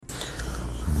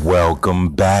Welcome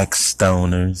back,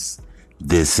 stoners.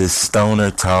 This is Stoner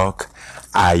Talk.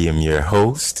 I am your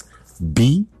host,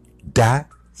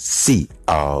 B.C.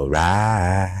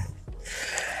 Alright.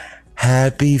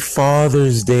 Happy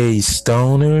Father's Day,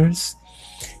 stoners.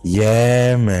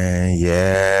 Yeah,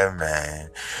 man.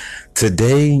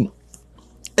 Today's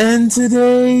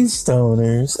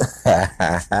stoners.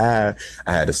 I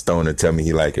had a stoner tell me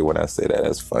he liked it when I say that.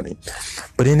 That's funny.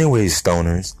 But anyways,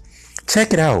 stoners,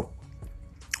 check it out.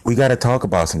 We got to talk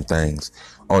about some things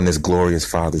on this glorious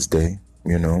Father's Day,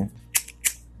 you know.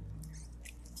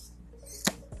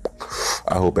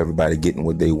 I hope everybody getting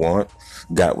what they want,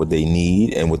 got what they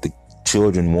need, and what the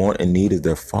children want and need is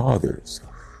their fathers.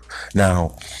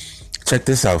 Now, check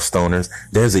this out, stoners.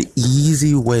 There's an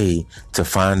easy way to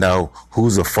find out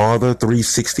who's a father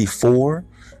 364,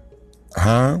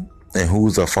 and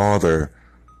who's a father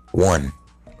 1.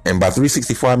 And by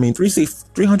 364, I mean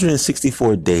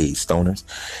 364 days, stoners.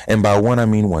 And by 1, I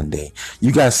mean 1 day.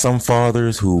 You got some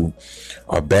fathers who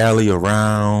are barely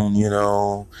around, you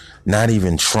know, not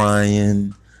even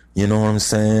trying, you know what I'm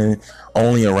saying?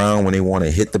 Only around when they want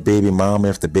to hit the baby mama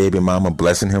if the baby mama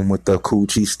blessing him with the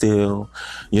coochie still.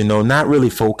 You know, not really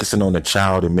focusing on the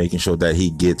child and making sure that he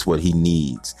gets what he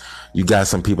needs. You got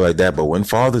some people like that, but when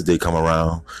Father's Day come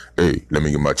around, hey, let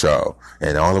me get my child.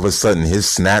 And all of a sudden his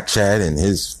Snapchat and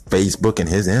his Facebook and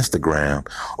his Instagram,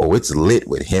 oh, it's lit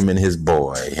with him and his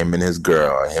boy, him and his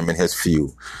girl, him and his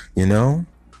few, you know?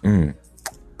 Blue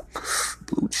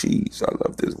cheese. I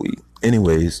love this weed.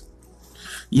 Anyways,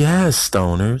 yes,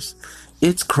 stoners,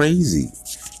 it's crazy.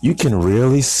 You can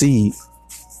really see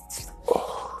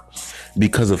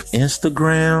because of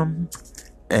Instagram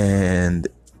and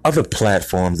other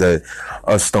platforms that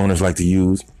us stoners like to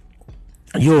use.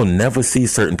 You'll never see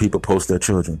certain people post their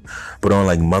children, but on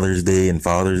like Mother's Day and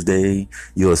Father's Day,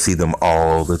 you'll see them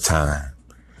all the time.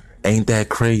 Ain't that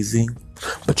crazy?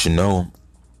 But you know,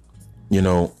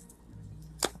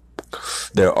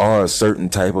 there are a certain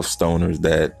type of stoners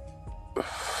that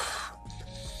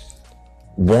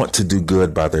want to do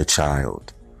good by their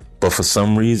child, but for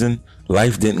some reason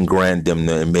life didn't grant them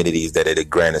the amenities that it had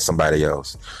granted somebody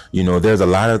else. You know, there's a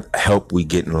lot of help we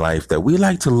get in life that we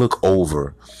like to look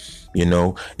over. You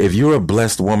know, if you're a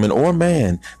blessed woman or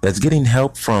man that's getting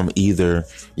help from either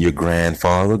your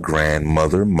grandfather,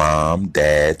 grandmother, mom,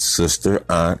 dad, sister,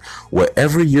 aunt,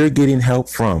 wherever you're getting help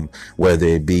from, whether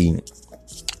it be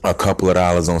a couple of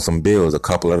dollars on some bills, a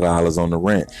couple of dollars on the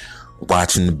rent,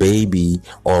 watching the baby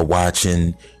or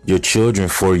watching your children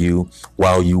for you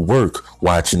while you work,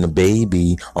 watching the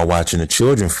baby or watching the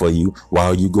children for you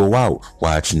while you go out,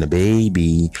 watching the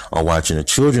baby or watching the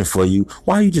children for you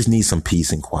while you just need some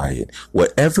peace and quiet.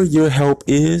 Whatever your help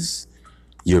is,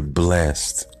 you're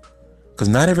blessed. Because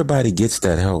not everybody gets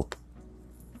that help.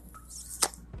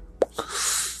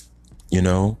 You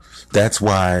know, that's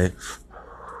why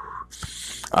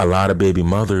a lot of baby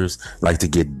mothers like to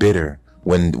get bitter.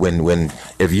 When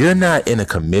if you're not in a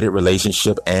committed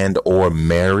relationship and or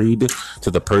married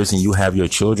to the person you have your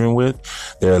children with,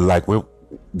 they're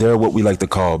what we like to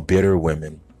call bitter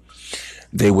women.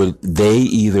 They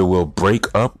either will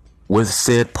break up with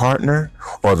said partner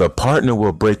or the partner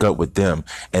will break up with them.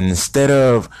 And instead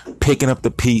of picking up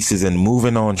the pieces and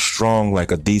moving on strong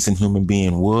like a decent human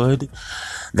being would,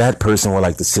 that person will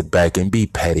like to sit back and be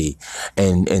petty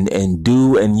and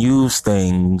do and use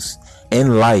things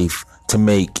in life to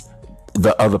make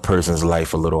the other person's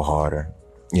life a little harder.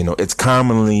 You know, it's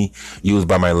commonly used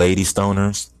by my lady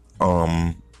stoners.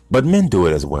 But men do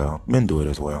it as well. Men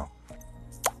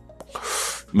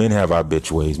have our bitch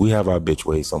ways. We have our bitch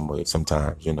ways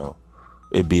sometimes, you know.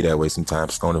 It be that way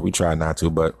sometimes. Stoners, we try not to,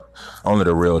 but only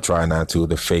the real try not to.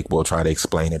 The fake will try to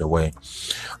explain it away.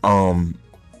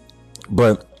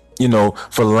 But you know,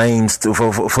 for lames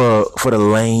for the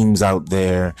lames out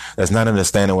there that's not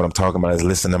understanding what I'm talking about, is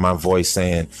listening to my voice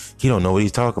saying he don't know what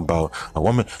he's talking about. A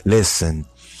woman, listen.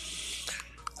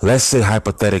 Let's say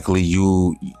hypothetically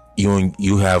you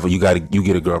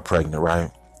get a girl pregnant,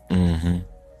 right?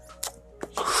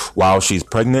 While she's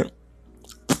pregnant,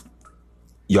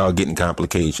 y'all getting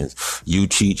complications. You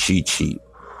cheat, she cheat,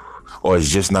 or it's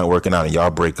just not working out and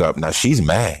y'all break up. Now she's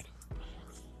mad.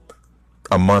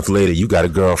 A month later, you got a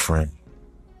girlfriend.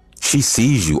 She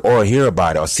sees you or hear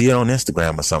about it or see it on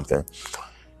Instagram or something.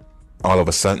 All of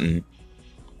a sudden,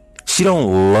 she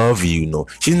don't love you no.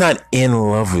 She's not in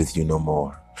love with you no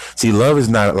more. See, love is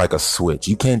not like a switch.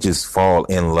 You can't just fall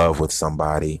in love with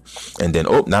somebody and then,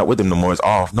 not with them no more, it's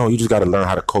off. No, you just got to learn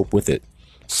how to cope with it.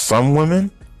 Some women,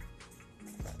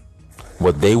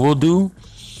 what they will do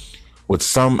with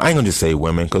some, I ain't gonna just say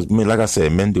women, because like I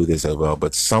said, men do this as well,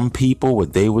 but some people,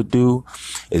 what they would do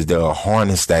is they'll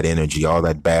harness that energy, all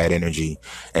that bad energy,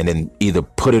 and then either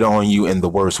put it on you in the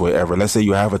worst way ever. Let's say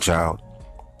you have a child,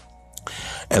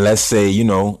 and let's say, you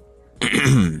know,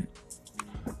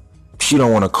 she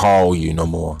don't want to call you no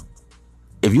more.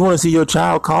 If you want to see your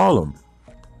child, call them.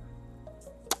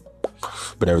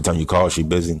 But every time you call, she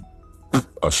busy,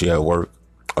 or she at work,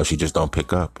 or she just don't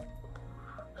pick up.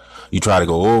 You try to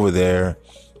go over there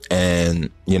and,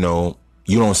 you know,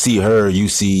 you don't see her. You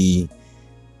see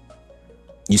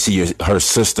her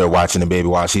sister watching the baby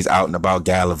while she's out and about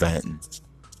gallivanting,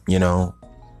 you know.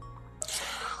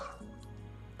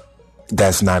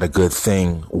 That's not a good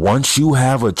thing. Once you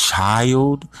have a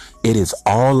child, it is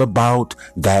all about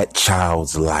that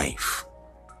child's life.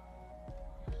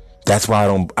 That's why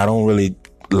I don't really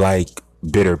like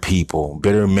bitter people,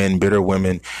 bitter men, bitter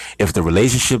women. If the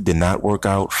relationship did not work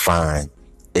out, fine.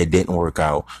 It didn't work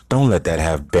out. Don't let that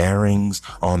have bearings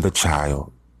on the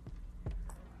child.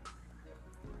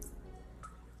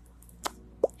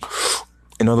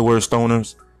 In other words,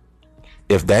 stoners,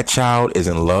 if that child is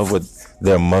in love with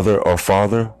their mother or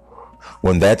father,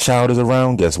 when that child is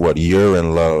around, guess what? You're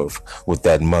in love with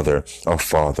that mother or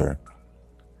father.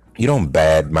 You don't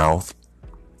badmouth.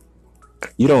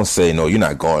 You don't say, no, you're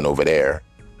not going over there.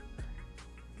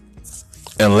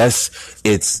 Unless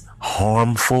it's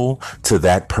harmful to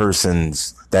that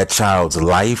child's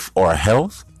life or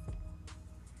health.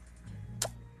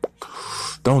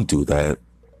 Don't do that.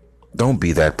 Don't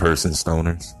be that person,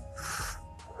 stoners.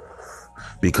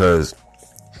 Because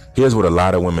here's what a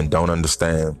lot of women don't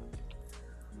understand.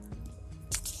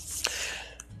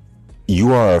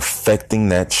 You are affecting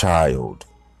that child.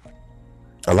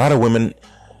 A lot of women,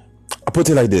 I'll put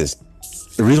it like this.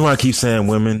 The reason why I keep saying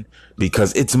women,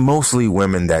 because it's mostly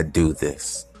women that do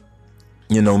this.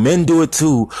 You know, men do it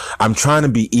too. I'm trying to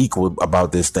be equal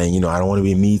about this thing. You know, I don't want to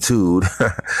be me too'd.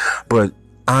 But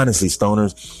honestly,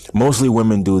 stoners, mostly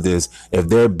women do this. If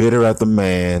they're bitter at the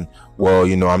man, well,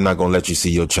 you know, I'm not going to let you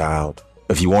see your child.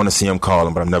 If you want to see him, call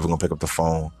him, but I'm never going to pick up the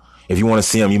phone. If you want to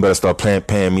see him, you better start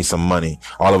paying me some money.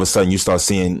 All of a sudden, you start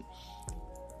seeing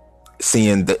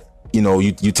the, you know,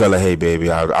 you tell her, hey, baby,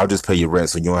 I'll just pay your rent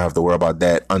so you don't have to worry about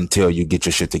that until you get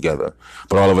your shit together.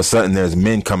 But all of a sudden, there's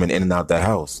men coming in and out that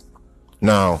house.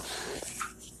 Now,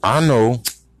 I know,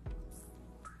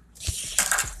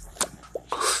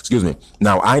 excuse me.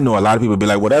 Now, I know a lot of people be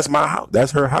like, well, that's my house.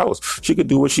 That's her house. She could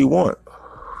do what she want.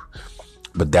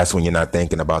 But that's when you're not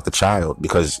thinking about the child,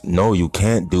 because no, you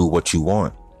can't do what you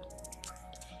want.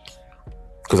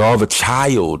 Because all the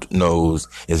child knows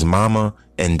is mama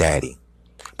and daddy.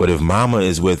 But if mama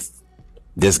is with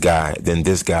this guy, then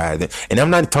this guy, then, and I'm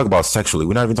not talking about sexually.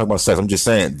 We're not even talking about sex. I'm just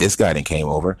saying this guy didn't came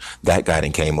over. That guy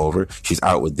didn't came over. She's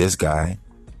out with this guy.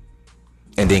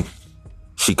 And then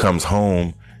she comes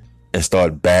home and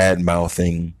start bad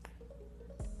mouthing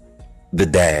the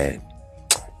dad.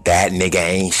 That nigga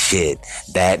ain't shit.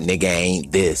 That nigga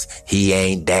ain't this. He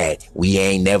ain't that. We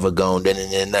ain't never gone.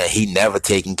 He never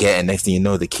taken care. And next thing you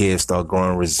know, the kids start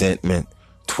growing resentment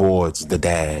towards the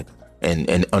dad.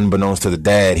 And unbeknownst to the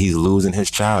dad, he's losing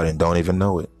his child and don't even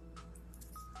know it.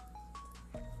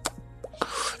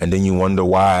 And then you wonder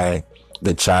why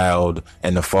the child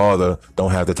and the father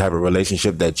don't have the type of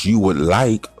relationship that you would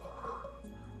like,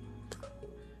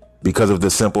 because of the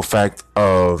simple fact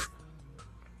of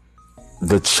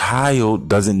the child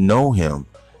doesn't know him,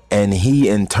 and he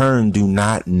in turn do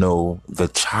not know the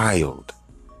child.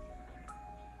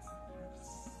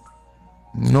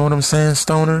 You know what I'm saying,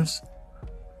 stoners?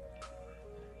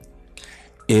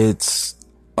 It's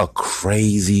a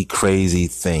crazy, crazy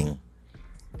thing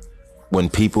when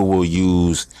people will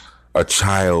use a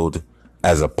child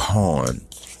as a pawn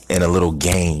in a little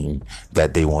game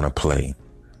that they want to play.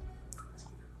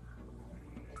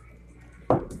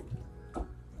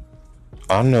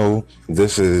 I know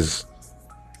this is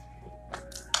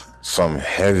some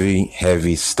heavy,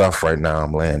 heavy stuff right now.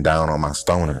 I'm laying down on my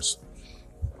stoners.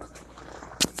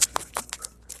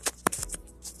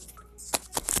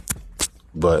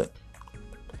 But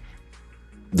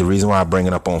the reason why I bring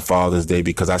it up on Father's Day,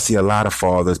 because I see a lot of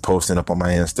fathers posting up on my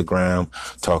Instagram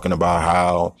talking about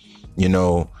how, you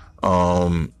know,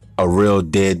 a real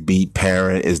deadbeat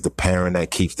parent is the parent that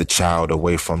keeps the child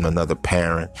away from another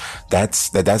parent.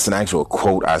 That's an actual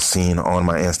quote I seen on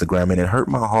my Instagram, and it hurt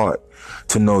my heart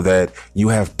to know that you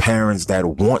have parents that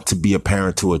want to be a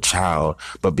parent to a child,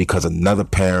 but because another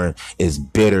parent is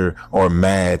bitter or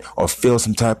mad or feels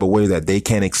some type of way that they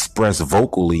can't express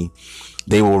vocally,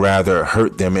 they will rather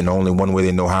hurt them in only one way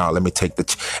they know how. Let me take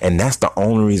and that's the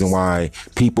only reason why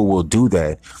people will do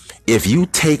that. If you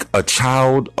take a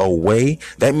child away,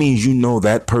 that means you know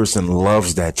that person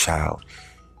loves that child.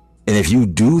 And if you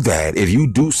do that, if you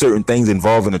do certain things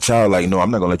involving a child, like, no,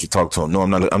 I'm not going to let you talk to him. No, I'm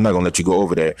not going to let you go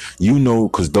over there. You know,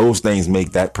 because those things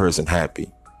make that person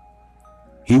happy.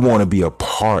 He want to be a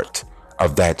part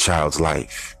of that child's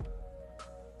life.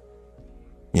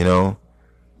 You know?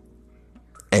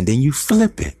 And then you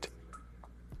flip it.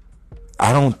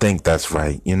 I don't think that's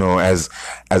right. You know, as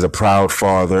a proud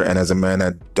father and as a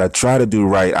man that try to do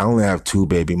right. I only have 2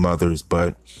 baby mothers,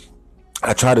 but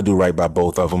I try to do right by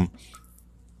both of them.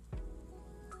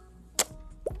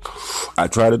 I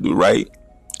try to do right,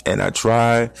 and I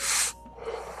try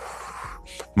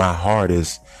my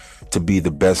hardest to be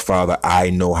the best father I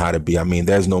know how to be. I mean,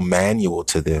 there's no manual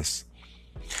to this.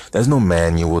 There's no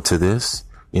manual to this.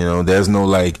 You know, there's no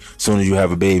like, as soon as you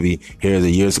have a baby, here's a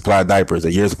year's supply of diapers,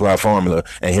 a year's supply of formula,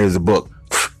 and here's a book.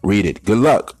 Read it. Good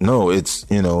luck. No, it's,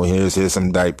 you know, here's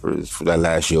some diapers that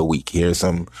last you a week. Here's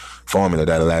some formula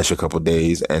that'll last you a couple of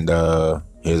days. And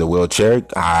here's a wheelchair.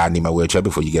 I need my wheelchair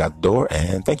before you get out the door.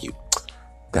 And thank you.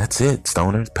 That's it,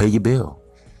 stoners. Pay your bill.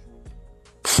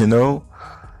 You know,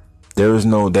 there is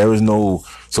no.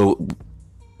 So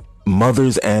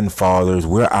mothers and fathers,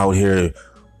 we're out here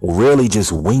really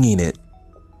just winging it.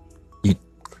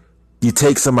 You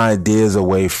take some ideas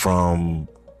away from,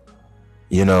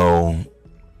 you know,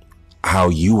 how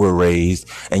you were raised,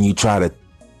 and you try to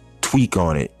tweak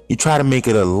on it. You try to make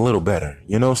it a little better.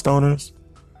 You know, stoners?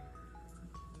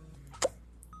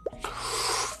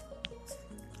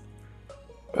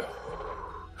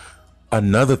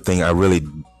 Another thing I really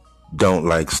don't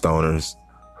like, stoners,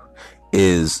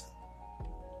 is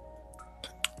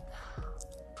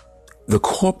the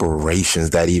corporations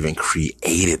that even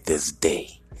created this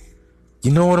day. You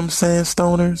know what I'm saying,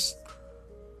 stoners?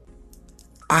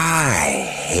 I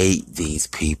hate these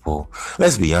people.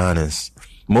 Let's be honest.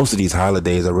 Most of these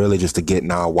holidays are really just to get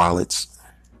in our wallets.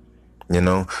 You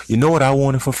know what I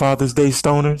wanted for Father's Day,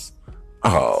 stoners?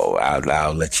 Oh,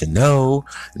 I'll let you know.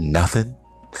 Nothing.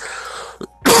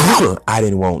 I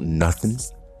didn't want nothing.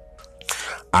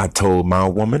 I told my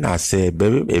woman, I said,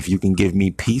 baby, if you can give me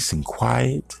peace and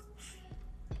quiet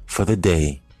for the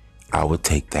day, I would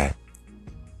take that.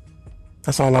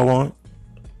 That's all I want.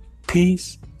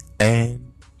 Peace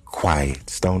and quiet,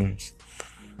 stoners.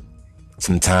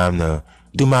 Some time to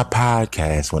do my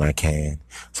podcast when I can.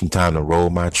 Some time to roll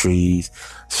my trees.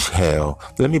 Hell,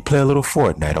 let me play a little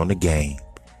Fortnite on the game.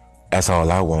 That's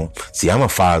all I want. See, I'm a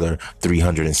father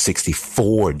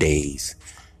 364 days.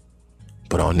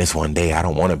 But on this one day, I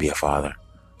don't want to be a father.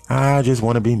 I just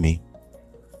want to be me.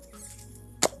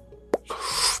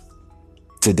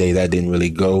 Today, that didn't really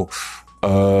go.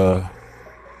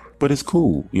 But it's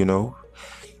cool, you know.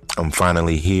 I'm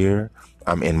finally here.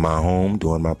 I'm in my home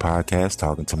doing my podcast,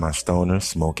 talking to my stoners,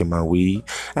 smoking my weed.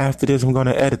 After this, I'm going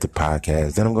to edit the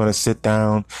podcast. Then I'm going to sit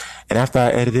down. And after I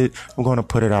edit it, I'm going to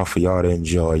put it out for y'all to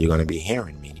enjoy. You're going to be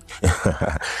hearing me.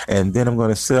 And then I'm going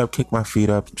to sit up, kick my feet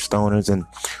up, stoners, and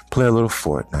play a little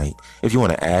Fortnite. If you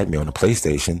want to add me on the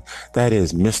PlayStation, that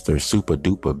is Mr. Super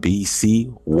Duper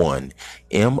BC1.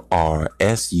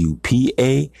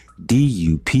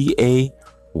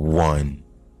 MRSUPADUPA1.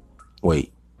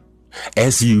 Wait.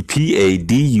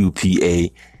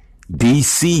 SUPADUPA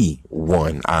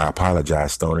BC1. I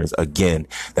apologize, stoners. Again,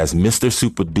 that's Mr.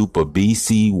 Super Duper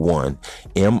BC1.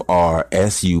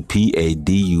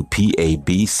 MRSUPADUPA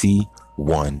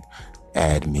BC1.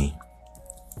 Add me.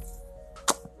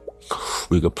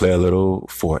 We could play a little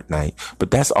Fortnite. But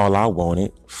that's all I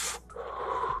wanted.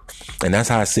 And that's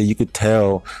how I say you could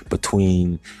tell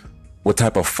between what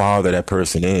type of father that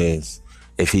person is.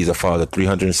 If he's a father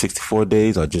 364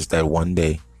 days or just that one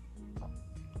day.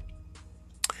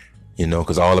 You know,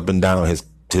 because all up and down his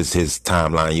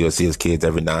timeline, you'll see his kids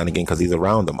every now and again because he's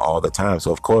around them all the time.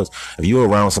 So, of course, if you're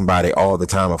around somebody all the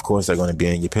time, of course, they're going to be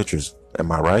in your pictures.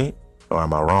 Am I right? Or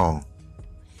am I wrong?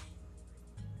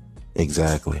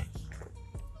 Exactly.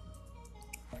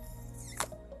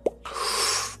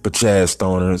 But yeah,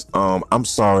 stoners, I'm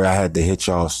sorry I had to hit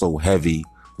y'all so heavy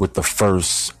with the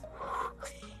first,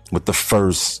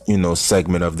 you know,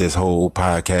 segment of this whole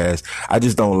podcast. I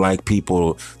just don't like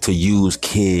people to use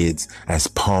kids as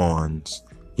pawns,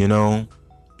 you know?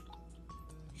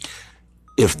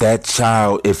 If that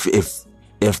child, if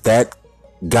that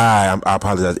guy, I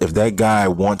apologize, if that guy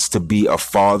wants to be a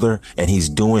father and he's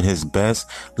doing his best,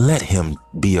 let him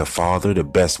be a father the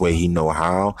best way he know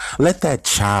how. Let that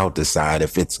child decide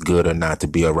if it's good or not to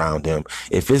be around him.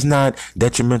 If it's not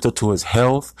detrimental to his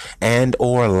health and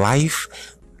or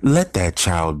life, let that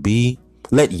child be.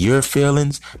 Let your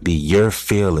feelings be your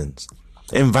feelings.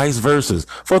 And vice versa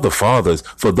for the fathers,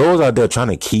 for those out there trying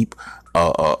to keep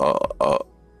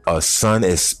a son,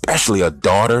 especially a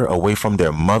daughter, away from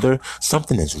their mother.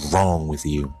 Something is wrong with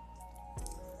you.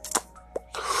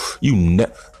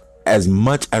 As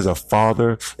much as a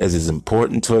father is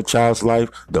important to a child's life,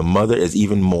 the mother is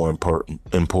even more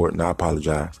important. I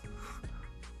apologize.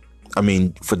 I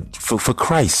mean, for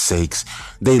Christ's sakes,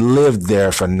 they lived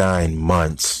there for 9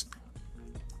 months.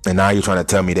 And now you're trying to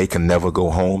tell me they can never go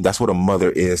home? That's what a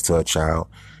mother is to a child.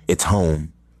 It's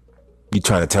home. You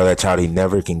trying to tell that child he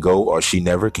never can go or she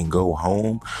never can go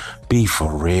home? Be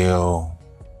for real.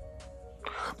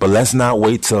 But let's not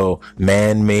wait till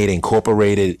man-made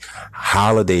incorporated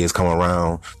holidays come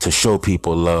around to show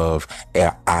people love,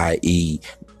 i.e.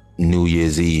 New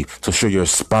Year's Eve, to show your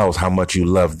spouse how much you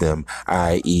love them,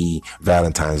 i.e.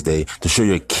 Valentine's Day, to show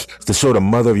the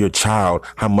mother of your child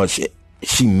how much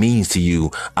she means to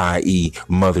you, i.e.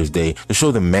 Mother's Day, to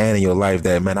show the man in your life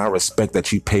that, man, I respect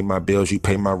that you pay my bills, you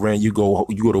pay my rent, you go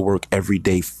to work every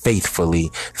day faithfully.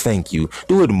 Thank you.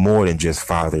 Do it more than just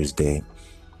Father's Day.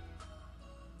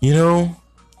 You know,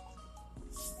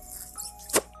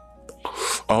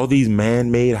 all these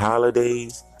man-made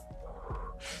holidays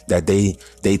that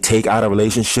they take out of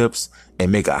relationships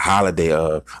and make a holiday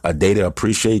of a day to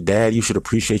appreciate dad. You should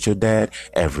appreciate your dad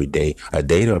every day. A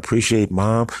day to appreciate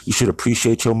mom. You should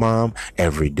appreciate your mom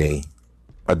every day.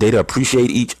 A day to appreciate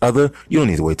each other. You don't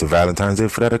need to wait till Valentine's Day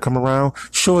for that to come around.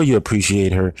 Sure, you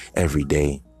appreciate her every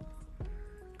day.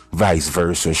 Vice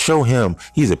versa. Show him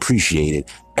he's appreciated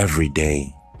every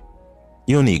day.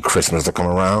 You don't need Christmas to come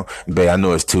around. Babe, I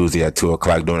know it's Tuesday at 2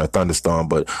 o'clock during a thunderstorm,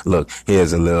 but look,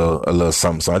 here's a little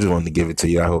something. So I just wanted to give it to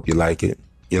you. I hope you like it.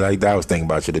 You like that? I was thinking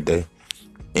about you today.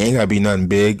 It ain't gotta be nothing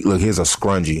big. Look, here's a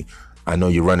scrunchie. I know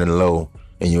you're running low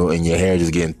and your hair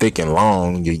just getting thick and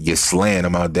long. You're slaying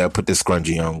them out there. Put this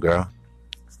scrunchie on, girl.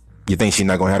 You think she's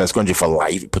not gonna have that scrunchie for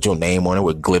life? Put your name on it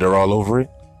with glitter all over it?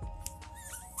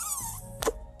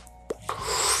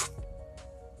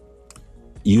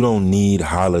 You don't need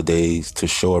holidays to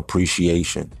show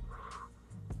appreciation.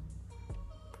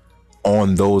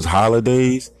 On those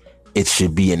holidays, it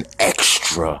should be an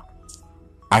extra.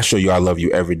 I show you I love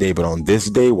you every day, but on this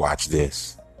day, watch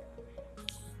this.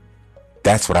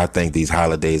 That's what I think these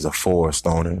holidays are for,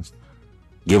 stoners.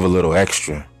 Give a little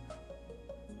extra.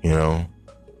 You know?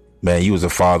 Man, you was a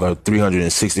father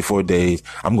 364 days.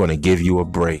 I'm going to give you a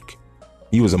break.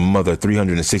 You was a mother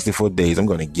 364 days. I'm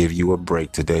going to give you a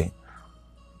break today.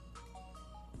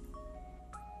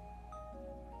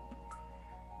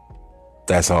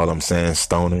 That's all I'm saying,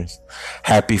 stoners.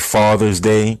 Happy Father's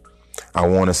Day. I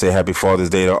want to say happy Father's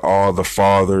Day to all the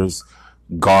fathers,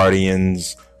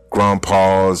 guardians,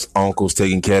 grandpas, uncles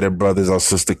taking care of their brothers or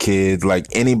sister kids, like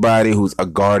anybody who's a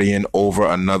guardian over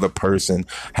another person.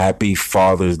 Happy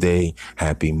Father's Day.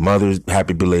 Happy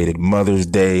belated Mother's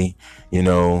Day. You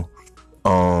know,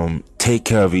 take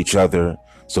care of each other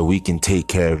so we can take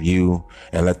care of you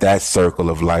and let that circle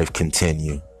of life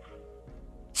continue.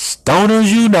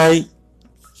 Stoners unite.